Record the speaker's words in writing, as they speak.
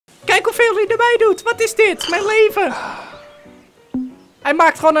Kijk hoeveel hij erbij doet. Wat is dit? Mijn leven. Hij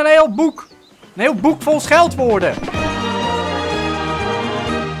maakt gewoon een heel boek. Een heel boek vol scheldwoorden.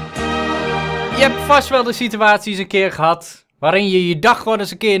 Je hebt vast wel de situaties een keer gehad waarin je je dag gewoon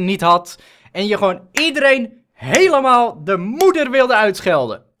eens een keer niet had en je gewoon iedereen helemaal de moeder wilde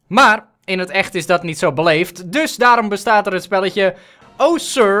uitschelden. Maar in het echt is dat niet zo beleefd, dus daarom bestaat er het spelletje Oh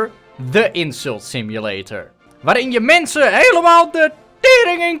Sir, The Insult Simulator. Waarin je mensen helemaal de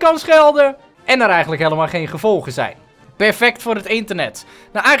tering in kan schelden en er eigenlijk helemaal geen gevolgen zijn. Perfect voor het internet.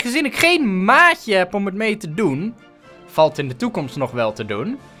 Nou, aangezien ik geen maatje heb om het mee te doen, valt in de toekomst nog wel te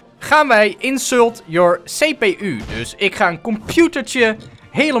doen, gaan wij insult your CPU. Dus ik ga een computertje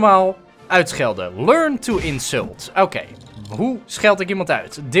helemaal uitschelden. Learn to insult. Oké, hoe scheld ik iemand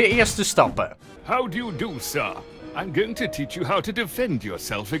uit? De eerste stappen. How do you do, sir? I'm going to teach you how to defend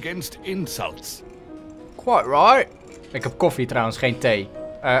yourself against insults. Quite right. Ik heb koffie trouwens, geen thee.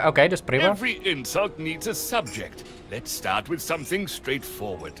 Oké, dat is prima. Every insult needs a subject. Let's start with something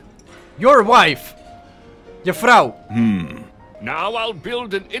straightforward. Your wife. Je vrouw. Now I'll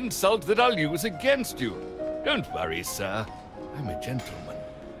build an insult that I'll use against you. Don't worry, sir. I'm a gentleman.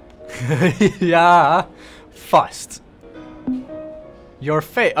 Ja, vast. Your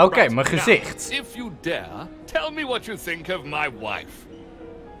face. Oké, mijn gezicht. Now, if you dare, tell me what you think of my wife.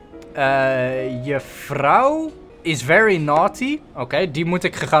 Je vrouw is very naughty. Oké, die moet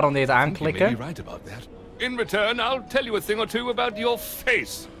ik gegarandeerd aanklikken. You may be right about that. In return, I'll tell you a thing or two about your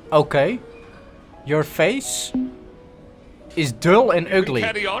face. Oké. Your face is dull and ugly.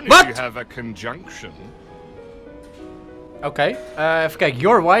 Carry on if What? you have a conjunction. Oké, even kijken.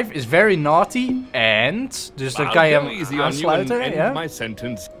 Your wife is very naughty and... Dus dan kan je hem aansluiten, ja?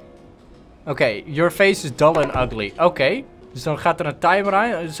 Oké, your face is dull and ugly. Oké, dus dan gaat er een timer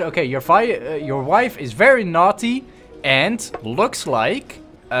aan. Dus oké, your wife is very naughty and looks like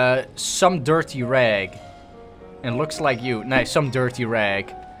some dirty rag. And looks like you. Nee, some dirty rag.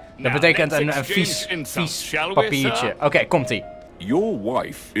 Dat betekent een vies papiertje. Oké, komt-ie. Your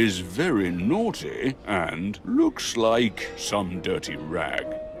wife is very naughty and looks like some dirty rag.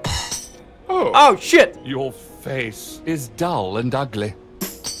 Oh, shit! Your face is dull and ugly.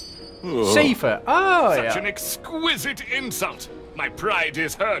 7. Oh, Such ja. an exquisite insult. My pride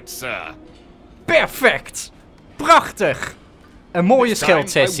is hurt, sir. Perfect! Prachtig! Een mooie This time I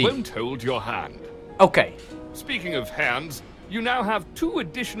scheldsessie. won't hold your hand. Oké. Speaking of hands, you now have 2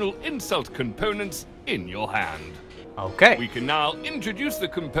 additional insult components in your hand. Oké. We can now introduce the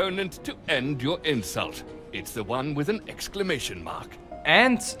component to end your insult. It's the one with an exclamation mark.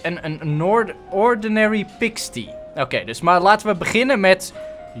 And een ordinary pixie. Oké, dus maar laten we beginnen met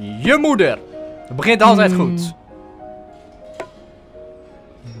je moeder. Het begint altijd goed.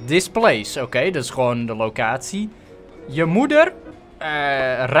 Displays, oké, dat is gewoon de locatie. Je moeder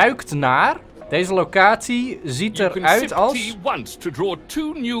ruikt naar. Deze locatie ziet eruit als... You can sip tea once to draw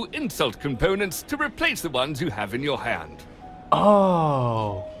 2 new insult components to replace the ones you have in your hand.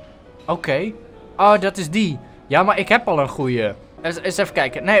 Oh. Oké. Oh, dat is die. Ja, maar ik heb al een goeie. Eens even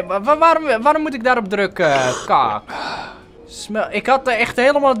kijken. Nee, waarom moet ik daarop drukken? Kak. Ik had echt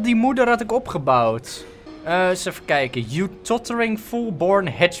helemaal die moeder had ik opgebouwd. Eens even kijken. You tottering full-born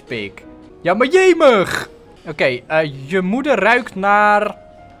hedgepig. Ja, maar jemig! Oké, je moeder ruikt naar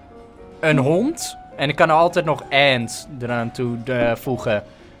een hond. En ik kan er altijd nog and eraan toevoegen.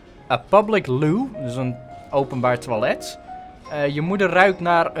 A public loo, dus een openbaar toilet. Je moeder ruikt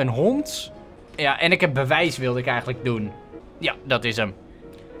naar een hond. Ja, en ik heb bewijs wilde ik eigenlijk doen. Ja, dat is hem.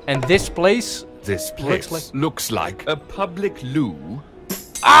 En this place... This place looks like a public loo.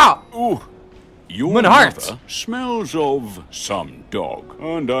 Ah! Your Mijn hart. mother smells of some dog,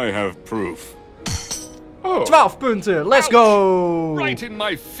 and I have proof. 12 punten, let's go! Right in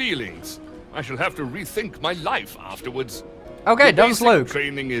my feelings. I shall have to rethink my life afterwards. Oké, dat is Basic leuk.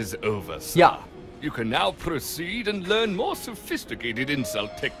 Training is over, sir. Ja. You can now proceed and learn more sophisticated insult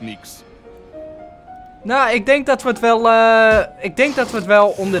techniques. Nou, ik denk dat we het wel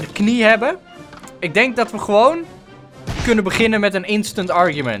onder de knie hebben. Ik denk dat we gewoon kunnen beginnen met een instant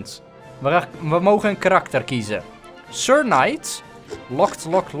argument. We mogen een karakter kiezen. Sir Knight.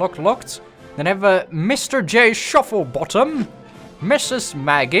 Locked. Dan hebben we Mr. J. Shufflebottom. Mrs.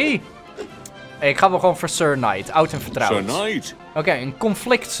 Maggie. Ik ga wel gewoon voor Sir Knight. Oud en vertrouwd. Sir Knight. Oké, een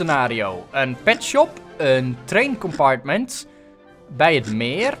conflict scenario. Een pet shop. Een train compartment. Bij het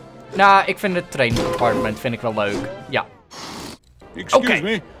meer. Nou, ik vind het train compartment wel leuk. Ja. Excuse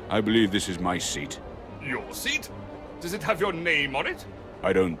me. I believe this is my seat. Your seat? Does it have your name on it?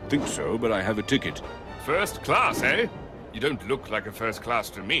 I don't think so, but I have a ticket. First class, eh? You don't look like a first class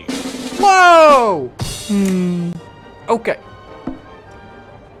to me. Wow! Oké.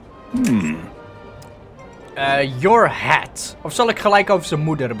 Your hat. Of zal ik gelijk over zijn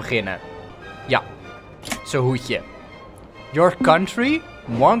moeder beginnen? Ja. Zijn hoedje. Your country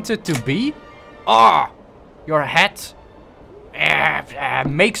wanted to be... Ah! Your hat...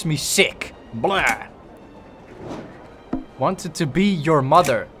 makes me sick. Blah. Wanted to be your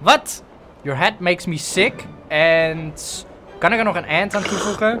mother. Wat? Your hat makes me sick. En... Kan ik er nog een and aan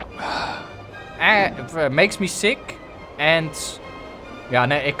toevoegen? Makes me sick. And... Ja,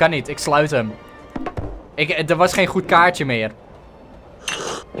 nee, ik kan niet. Ik sluit hem. Er was geen goed kaartje meer.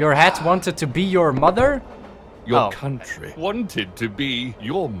 Your hat wanted to be your mother? Your country wanted to be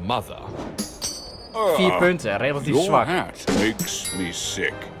your mother. 4 punten, relatief Your zwak. hat makes me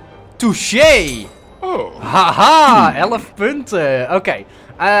sick. Touché! Oh. Haha, 11 punten. Oké.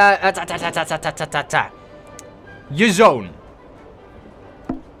 Je zoon.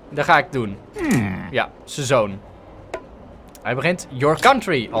 Dat ga ik doen. Ja, zijn zoon. Hij begint. Your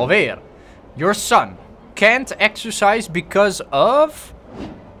country, alweer. Your son can't exercise because of...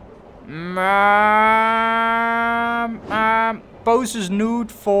 poses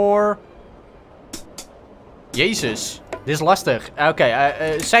nude for... Jezus, dit is lastig. Oké,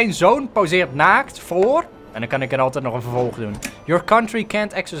 zijn zoon poseert naakt voor... En dan kan ik er altijd nog een vervolg doen. Your country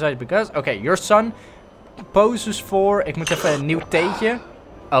can't exercise because... Oké, your son poses for... Ik moet even een nieuw theetje.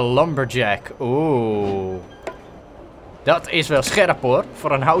 A lumberjack. Oeh. Dat is wel scherp hoor.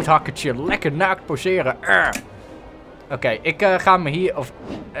 Voor een houthakkertje. Lekker naakt poseren. Oké, ik ga me hier...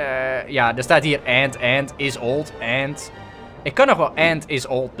 ja, er staat hier and is old. And. Ik kan nog wel and is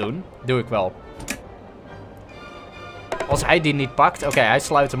old doen. Doe ik wel. Als hij die niet pakt. Oké, hij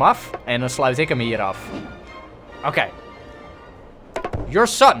sluit hem af. En dan sluit ik hem hier af. Oké. Your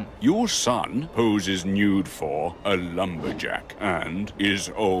son. Your son poses nude for a lumberjack and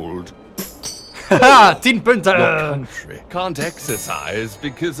is old. Haha, 10 punten. Your country can't exercise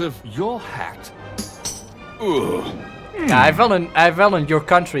because of your hat. Ja, hij heeft wel een your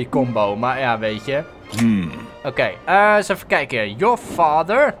country combo. Maar ja, weet je. Oké, eens even kijken. Your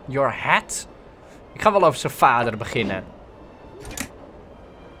father. Your hat. Ik ga wel over zijn vader beginnen.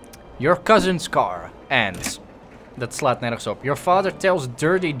 Your cousin's car. And. Dat slaat nergens op. Your father tells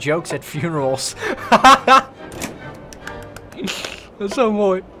dirty jokes at funerals. Dat is zo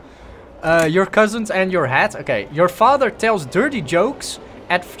mooi. Your cousins and your hat. Oké. Your father tells dirty jokes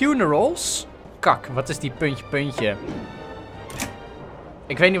at funerals. Kak, wat is die puntje puntje?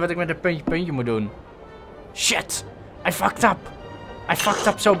 Ik weet niet wat ik met een puntje puntje moet doen. Shit. I fucked up. I fucked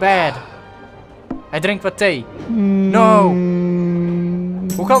up so bad. Hij drinkt wat thee. No.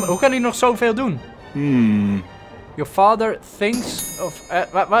 Hoe kan hij nog zoveel doen? Your father thinks of...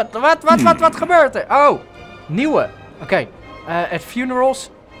 Wat gebeurt er? Oh. Nieuwe. Oké. At funerals.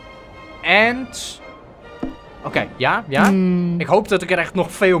 And... Oké, ja. Ik hoop dat ik er echt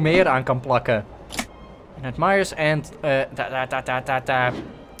nog veel meer aan kan plakken. And admires and...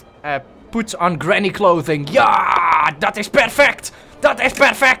 puts on granny clothing. Ja, dat is perfect. Dat is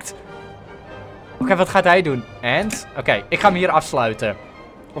perfect. Oké, wat gaat hij doen? And... Oké, ik ga hem hier afsluiten.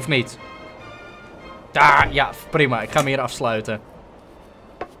 Of niet? Ja, prima. Ik ga hem hier afsluiten.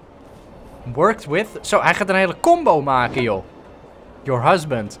 Worked with... Zo, hij gaat een hele combo maken, joh. Your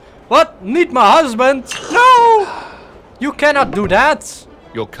husband. Wat? Niet mijn husband. No! You cannot do that.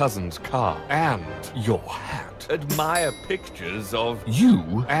 Your cousin's car and your hat. Admire pictures of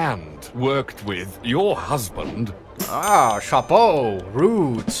you and worked with your husband. Ah, chapeau.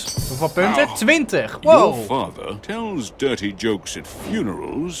 Rude. Hoeveel punten? 20. Wow. Your father tells dirty jokes at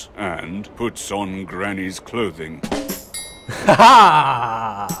funerals and puts on granny's clothing.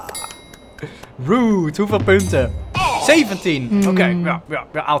 Haha. Rude. Hoeveel punten? 17. Oké, ja,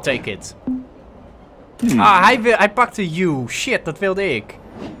 I'll take it. Hij pakte you. Shit, dat wilde ik.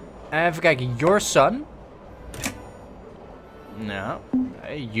 Even kijken. Your son. Nou,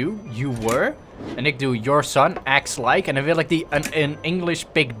 you were. En ik doe your son acts like. En dan wil ik die een English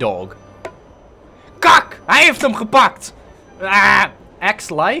pig dog. Kak! Hij heeft hem gepakt! Acts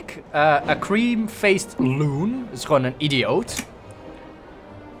like. A cream-faced loon. Dat is gewoon een idioot.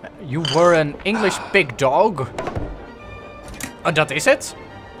 You were an English pig dog. Oh, dat is het.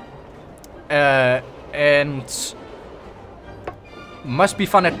 And... Must be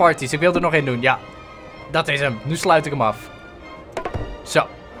fun at parties. Ik wil er nog één doen. Ja, dat is hem. Nu sluit ik hem af. Zo.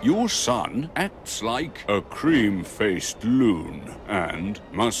 Your son acts like a cream-faced loon and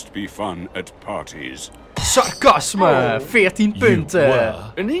must be fun at parties. Sarcasme. 14 punten. You were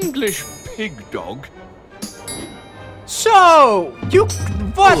an English pig dog. Zo.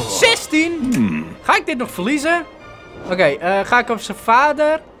 Wat? 16? Ga ik dit nog verliezen? Oké, ga ik op zijn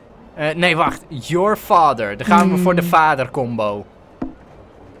vader? Nee, wacht. Your father. Dan gaan we voor de vader combo.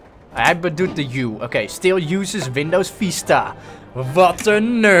 Hij bedoelt de U. Oké, still uses Windows Vista. Wat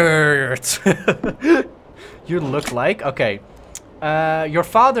een nerd. You look like. Oké. Your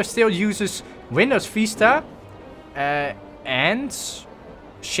father still uses Windows Vista. And...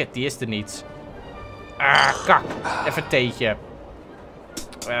 Shit, die is er niet. Kak. Even een theetje.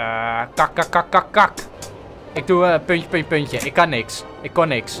 Kak. Ik doe puntje. Ik kan niks. Ik kon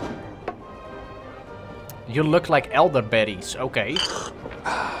niks. You look like elderberries. Oké.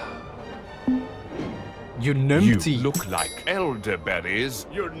 You numpty. You look like elderberries.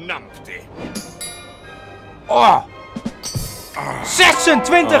 You're numpty. Oh!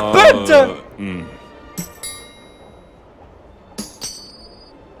 26 punten!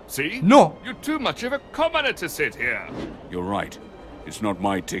 See? No. You're too much of a commoner to sit here. You're right. It's not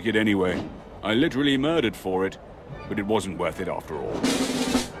my ticket anyway. I literally murdered for it, but it wasn't worth it after all.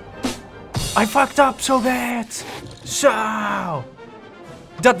 I fucked up so bad. Zo.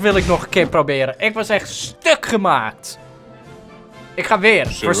 Dat wil ik nog een keer proberen. Ik was echt stuk gemaakt. Ik ga weer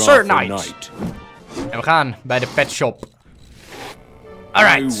voor Sir Knight. En we gaan bij de pet shop.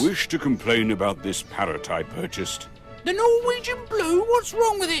 Alright. I wish to complain about this parrot I purchased. The Norwegian blue? What's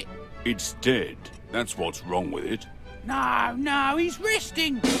wrong with it? It's dead. That's what's wrong with it. No, he's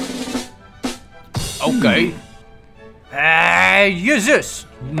resting. Oké. Je zus.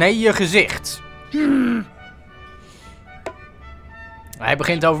 Nee, je gezicht. Hij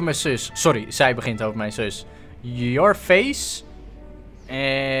begint over mijn zus. Sorry, zij begint over mijn zus. Your face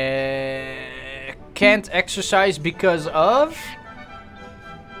can't exercise because of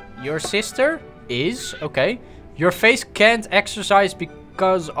your sister is. Oké. Your face can't exercise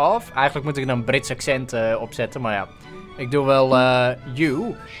because of. Eigenlijk moet ik een Brits accent opzetten, maar ja. Ik doe wel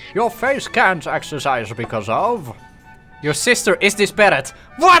you. Your face can't exercise because of. Your sister is this parrot.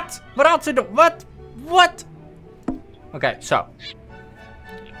 What? Wat had ze doen? What? Oké, zo.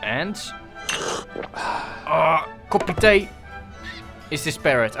 And... kopje thee. Is this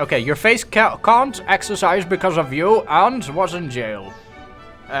parrot. Oké, your face can't exercise because of you and was in jail.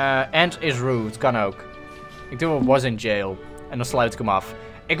 And is rude. Kan ook. Ik doe wel was in jail. En dan sluit ik hem af.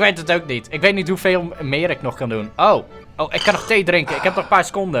 Ik weet het ook niet. Ik weet niet hoeveel meer ik nog kan doen. Oh, ik kan nog thee drinken. Ik heb nog een paar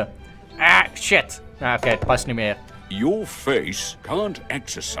seconden. Shit. Oké, het past niet meer. Your face can't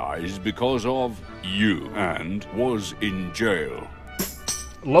exercise because of you and was in jail.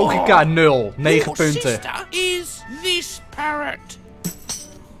 Logica 0. 9 Your punten. sister is this parrot.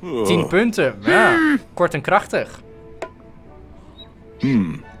 10 punten. Ja, kort en krachtig.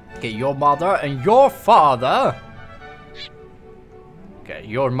 Oké, your mother and your father. Oké,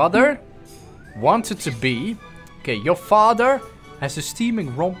 your mother wanted to be. Oké, your father has a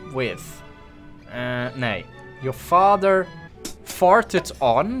steaming romp with. Nee. Your father farted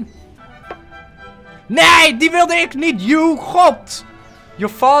on. Nee, die wilde ik niet. You, god.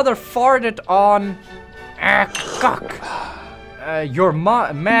 Your father farted on. Kak. Your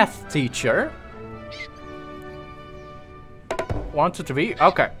math teacher wanted to be.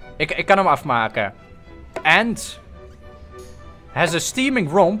 Oké, ik kan hem afmaken. And has a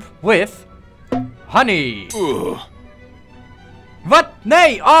steaming romp with honey. Wat?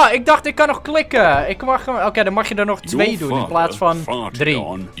 Nee! Ik dacht ik kan nog klikken. Oké, dan mag je er nog 2 doen in plaats van 3.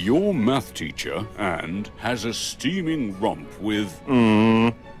 On your math teacher and has a steaming romp with...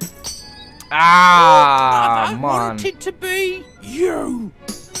 I Man. wanted to be you.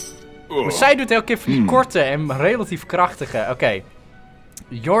 Maar zij doet elke keer van die korte en relatief krachtige. Oké.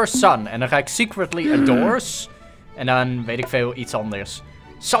 Your son. En dan ga ik secretly adores. En dan weet ik veel iets anders.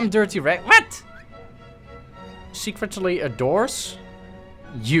 Some dirty rag. What? Secretly adores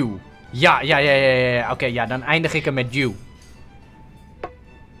you. Ja. Oké, ja, dan eindig ik hem met you.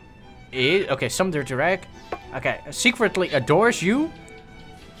 Oké, some dirty rag. Oké, secretly adores you.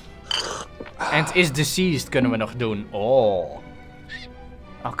 And is deceased kunnen we nog doen. Oh.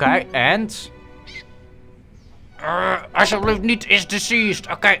 Oké, and... alsjeblieft niet is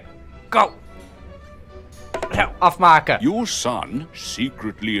deceased. Oké, go. Zo, afmaken. Your son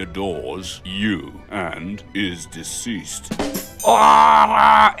secretly adores you and is deceased.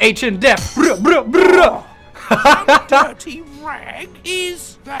 Agent Death. Brr. Dirty rag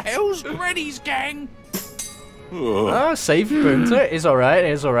is the Hell's Granny's gang. 7 punten. Is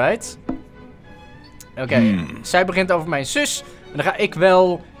alright. Oké, zij begint over mijn zus. En dan ga ik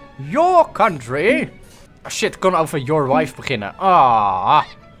wel... Your country. Shit, ik kon over your wife beginnen.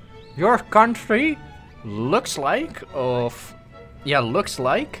 Your country looks like... Of... Ja, looks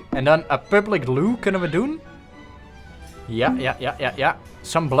like. En dan a public loo kunnen we doen. Ja.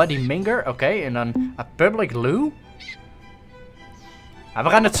 Some bloody minger. Oké, en dan a public loo. We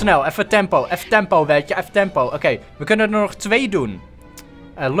gaan het snel. Even tempo, weet je. Even tempo. Oké, we kunnen er nog 2 doen.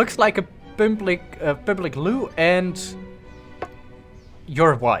 Looks like a public loo and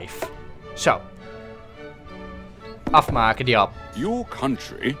your wife. Zo. Afmaken die op. Your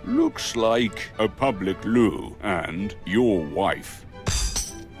country looks like a public loo and your wife.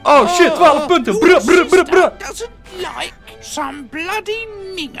 Oh shit, 12 punten. Your Bruh, bruh, bruh, bruh. sister doesn't like some bloody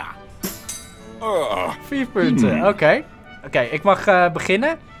nigger. 4 punten, oké. Oké, ik mag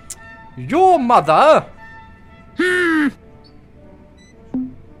beginnen. Your mother.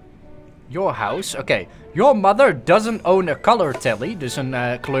 Your house, oké. Your mother doesn't own a color telly, dus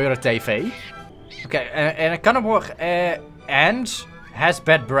een kleuren tv. Oké, en dan kan er worden... and has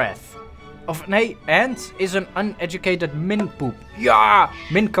bad breath. Of nee, and is een uneducated minpoep. Ja,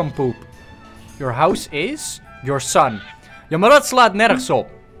 minkampoep. Your house is your son. Ja, maar dat slaat nergens op.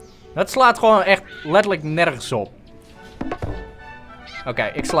 Dat slaat gewoon echt letterlijk nergens op.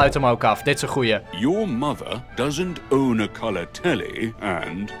 Oké, ik sluit hem ook af. Dit is een goeie. Your mother doesn't own a color telly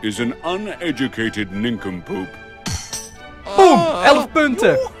and is an uneducated nincompoop. Boom, 11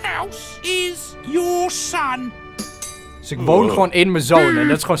 punten. Your house is your son. Dus ik woon gewoon in mijn zoon en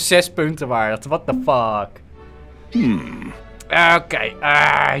dat is gewoon 6 punten waard. What the fuck? Oké,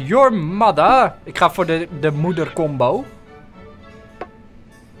 your mother. Ik ga voor de moeder combo.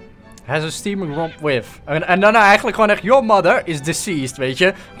 Has a steaming romp with. En dan eigenlijk gewoon echt, your mother is deceased, weet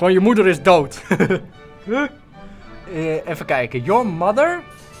je. Gewoon je moeder is dood. Even kijken. Your mother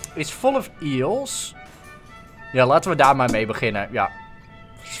is full of eels. Ja, laten we daar maar mee beginnen. Ja.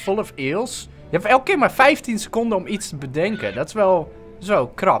 Is full of eels. Je hebt elke keer maar 15 seconden om iets te bedenken. Dat is wel zo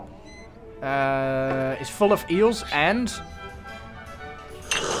krap. Is full of eels and...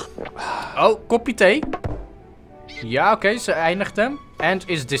 Oh, kopje thee. Ja, oké, ze eindigt hem. And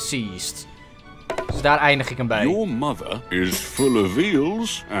is deceased. Dus daar eindig ik hem bij. Your mother is full of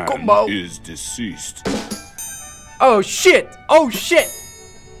eels and Combo. is deceased. Oh shit! Oh shit!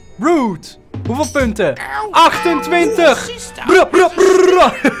 Rude! Hoeveel punten? 28! Sister Bruh, bruh,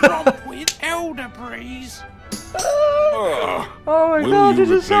 bruh. romp with elderberries. Oh my Will god, you dit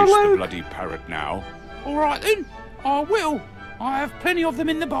is zo replace the leuk! bloody parrot now? Alright then, I will. I have plenty of them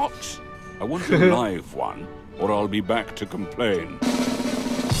in the box. I want a live one, or I'll be back to complain.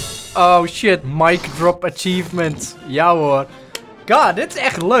 Oh shit, mic drop achievement. Ja hoor. God, dit is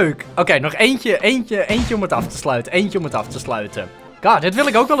echt leuk. Oké, nog eentje om het af te sluiten. Eentje om het af te sluiten. God, dit wil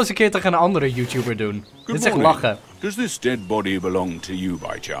ik ook wel eens een keer tegen een andere YouTuber doen. Dit is echt lachen. Does this dead body belong to you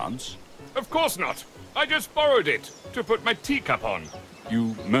by chance? Of course not. I just borrowed it to put my teacup on.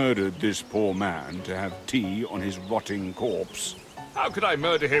 You murdered this poor man to have tea on his rotting corpse. How could I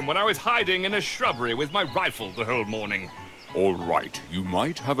murder him when I was hiding in a shrubbery with my rifle the whole morning? All right, you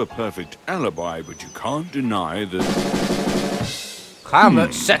might have a perfect alibi, but you can't deny that... Gaan we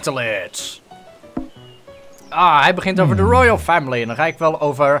settle it. Ah, hij begint over de royal family. En dan ga ik wel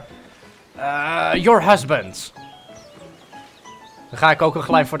over... your husband. Dan ga ik ook al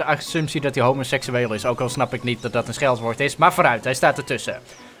gelijk voor de assumptie dat hij homoseksueel is. Ook al snap ik niet dat dat een scheldwoord is. Maar vooruit, hij staat ertussen.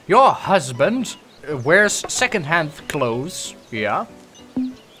 Your husband wears second-hand clothes. Ja.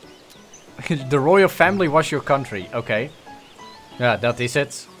 The royal family was your country. Oké. Ja, dat is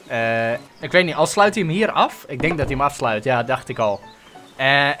het. Ik weet niet, al sluit hij hem hier af? Ik denk dat hij hem afsluit. Ja, dacht ik al.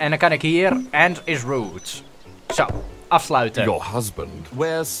 En dan kan ik hier... And is rude. Zo, afsluiten. Your husband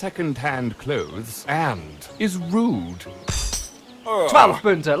wears second-hand clothes and is rude. 12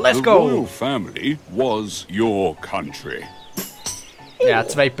 punten, let's The royal go! family was your country. Ja,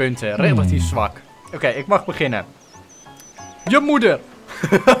 2 punten, relatief zwak. Oké, ik mag beginnen. Je moeder!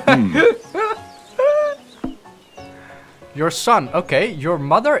 Your son, oké. Your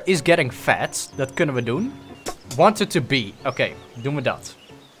mother is getting fat. Dat kunnen we doen. Wanted to be. Oké, doen we dat.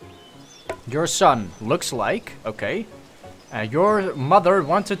 Your son looks like. Oké. Your mother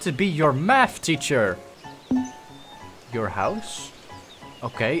wanted to be your math teacher. Your house.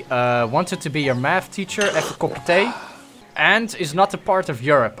 Oké. Wanted to be your math teacher. Even een kopje thee. And is not a part of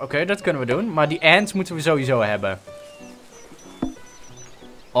Europe. Oké, dat kunnen we doen. Maar die and moeten we sowieso hebben.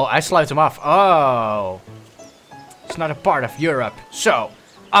 Oh, hij sluit hem af. Oh. It's not a part of Europe. Zo.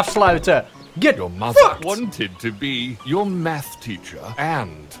 Afsluiten. Get Your mother fucked. wanted to be your math teacher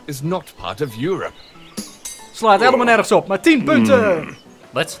and is not part of Europe. Slaat helemaal nergens op. Maar 10 punten.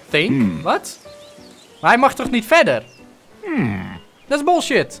 Let's think. Wat? Maar hij mag toch niet verder? Dat is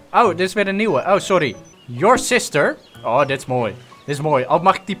bullshit. Oh, dit is weer een nieuwe. Oh, sorry. Your sister. Oh, dit is mooi. Dit is mooi. Al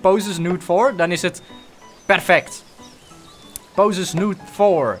mag ik die poses nude voor, dan is het perfect. Poses nude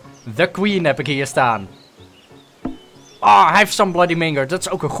voor. The Queen heb ik hier staan. Oh, hij heeft some bloody minger. Dat is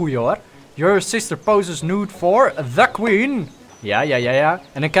ook een goeie hoor. Your sister poses nude for the Queen. Ja.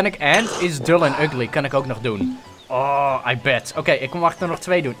 En dan kan ik and is dull and ugly. Kan ik ook nog doen. Oh, I bet. Oké, ik mag er nog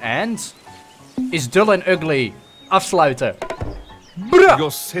 2 doen. And is dull and ugly. Afsluiten. Bruh.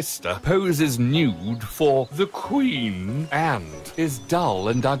 Your sister poses nude for the queen and is dull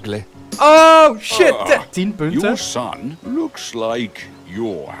and ugly. Oh, shit. 10 punten. Your son looks like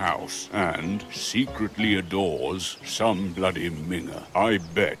your house and secretly adores some bloody minger. I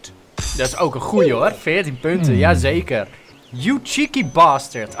bet. Dat is ook een goeie hoor. 14 punten, jazeker. You cheeky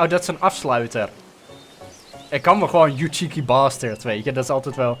bastard. Oh, dat is een afsluiter. Ik kan wel gewoon you cheeky bastard, weet je. Dat is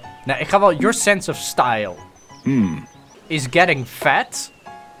altijd wel... Nou, ik ga wel your sense of style. Is getting fat.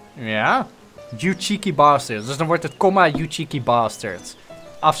 Ja. You cheeky bastard. Dus dan wordt het comma you cheeky bastard.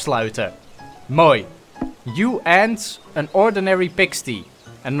 Afsluiten. Mooi. You and an ordinary pixie.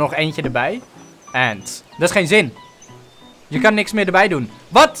 En er nog eentje erbij. And. Dat is geen zin. Je kan niks meer erbij doen.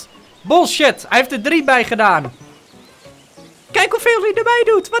 Wat? Bullshit. Hij heeft er 3 bij gedaan. Kijk hoeveel hij erbij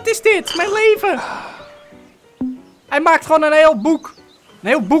doet. Wat is dit? Mijn leven. Hij maakt gewoon een heel boek. Een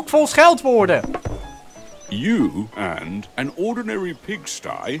heel boek vol scheldwoorden. You and an ordinary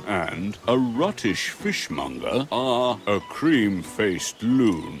pigsty and a ruttish fishmonger are a cream-faced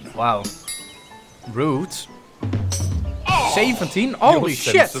loon. Wauw. Rude. 17? Holy Your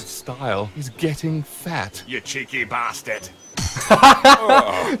shit. sense of style is getting fat. You cheeky bastard.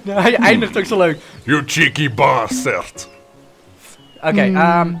 Hij eindigt ook zo leuk. You cheeky bastard. Oké,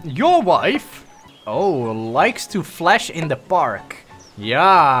 your wife. Oh, likes to flash in the park.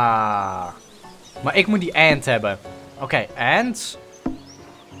 Ja. Maar ik moet die and hebben. Oké, and.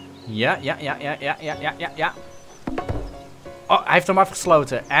 Ja. Oh, hij heeft hem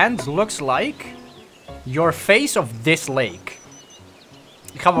afgesloten. And looks like your face of this lake.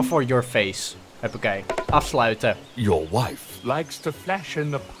 Ik ga wel voor your face. Oké, afsluiten. Your wife likes to flash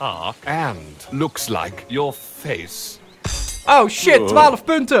in the park and looks like your face. Oh shit, 12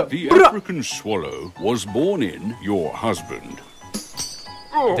 punten. The Bruh. African swallow was born in your husband.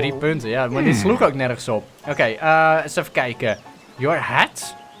 3 punten, ja, maar dit sloeg ook nergens op. Oké, eens even kijken. Your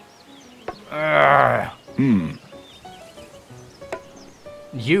hat?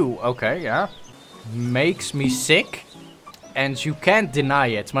 You, oké, ja. Makes me sick. And you can't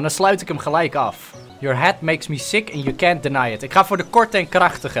deny it. Maar dan sluit ik hem gelijk af. Your hat makes me sick and you can't deny it. Ik ga voor de korte en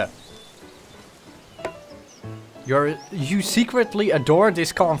krachtige. You secretly adore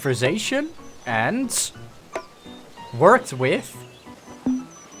this conversation. And worked with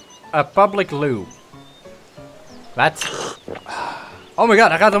a public loo. Wat? Oh my god,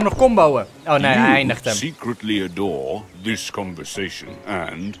 hij gaat hem nog comboen. Oh nee, hij eindigt hem. Secretly adore this conversation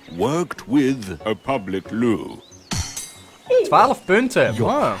and worked with a public loo. 12 punten.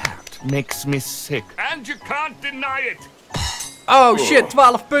 Your Wow. hat makes me sick. And you can't deny it. Oh shit,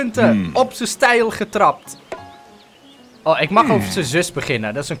 12 punten. Op zijn stijl getrapt. Oh, ik mag over zijn zus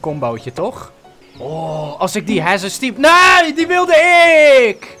beginnen. Dat is een combootje, toch? Oh, als ik die has a steep... Nee, die wilde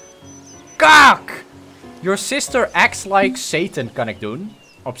ik! Kak! Your sister acts like Satan kan ik doen.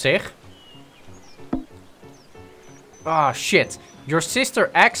 Op zich. Ah, shit. Your sister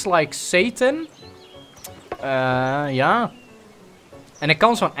acts like Satan. Ja. En ik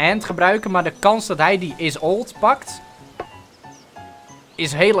kan zo'n and gebruiken, maar de kans dat hij die is old pakt...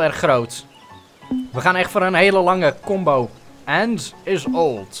 is heel erg groot. We gaan echt voor een hele lange combo. And is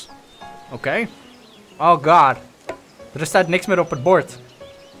old. Oké. Oh god. Er staat niks meer op het bord.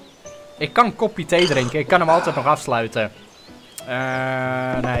 Ik kan koppie thee drinken. Ik kan hem altijd nog afsluiten.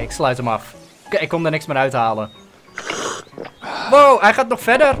 Nee, ik sluit hem af. Ik kon er niks meer uithalen. Wow, hij gaat nog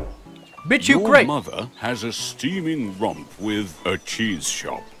verder. Bitch, you Your great. mother has a steaming romp with a cheese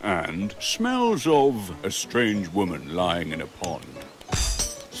shop and smells of a strange woman lying in a pond.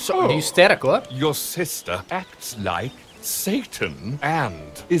 Zo, die is sterk hoor. Your sister acts like Satan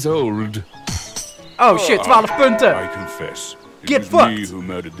and is old. Oh shit, 12 punten. I confess, it Get was me fucked. who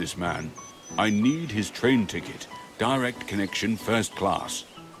murdered this man. I need his train ticket. Direct connection, first class.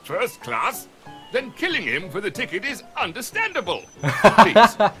 First class? Then killing him for the ticket is understandable.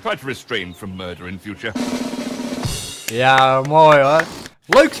 Please, try to refrain from murder in future. Ja, mooi hoor.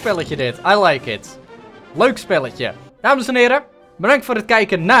 Leuk spelletje dit. I like it. Leuk spelletje. Dames en heren, bedankt voor het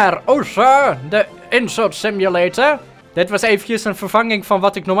kijken naar Osa, de Insert Simulator. Dit was eventjes een vervanging van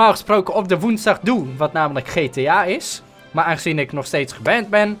wat ik normaal gesproken op de woensdag doe, wat namelijk GTA is. Maar aangezien ik nog steeds geband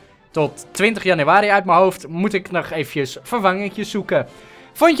ben, tot 20 januari uit mijn hoofd, moet ik nog eventjes vervangingjes zoeken.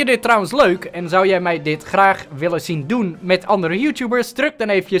 Vond je dit trouwens leuk en zou jij mij dit graag willen zien doen met andere YouTubers? Druk dan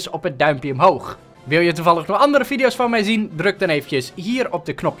eventjes op het duimpje omhoog. Wil je toevallig nog andere video's van mij zien? Druk dan eventjes hier op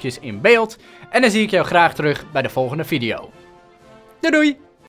de knopjes in beeld. En dan zie ik jou graag terug bij de volgende video. Doei doei!